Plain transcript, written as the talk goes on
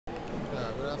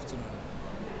afternoon.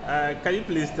 Can you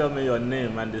please tell me your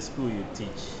name and the school you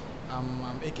teach? I'm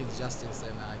Aikins Justice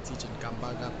and I teach in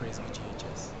Gambaga Presby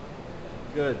ICT.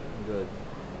 Good, good.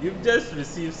 You've just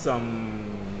received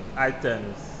some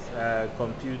items,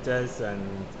 computers and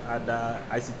other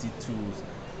ICT tools.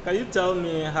 Can you tell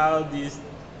me how these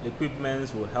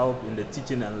equipments will help in the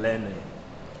teaching and learning?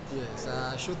 Yes,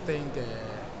 I should think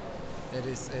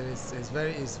it's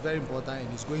very important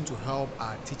and it's going to help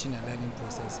our teaching and learning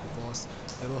process because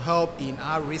it will help in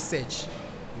our research.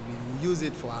 We will use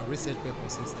it for our research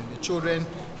purposes, and the children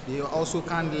they also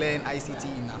can learn ICT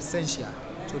in absentia,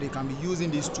 so they can be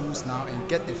using these tools now and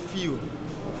get a feel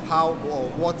of how or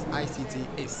what ICT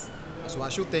is. So I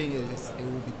should think it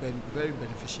will be very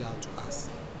beneficial to us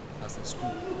as a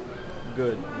school.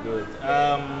 Good, good.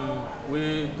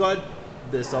 We got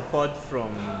the support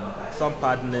from some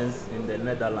partners in the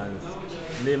Netherlands,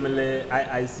 namely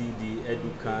IICD,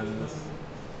 Educans,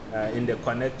 in the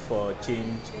Connect for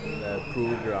Change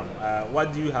program.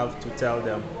 What do you have to tell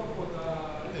them?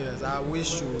 Yes, I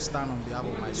wish to stand on behalf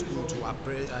of my school to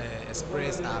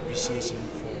express our appreciation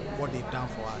for what they've done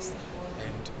for us,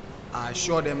 and I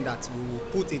assure them that we will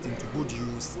put it into good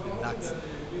use, and that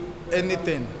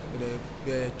anything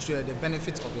the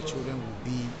benefits of the children will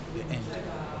be the end.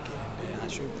 Okay, and I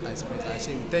should express. I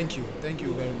say thank you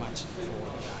very much for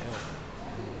their help.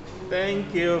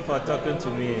 Thank you for talking to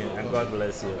me, and God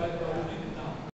bless you.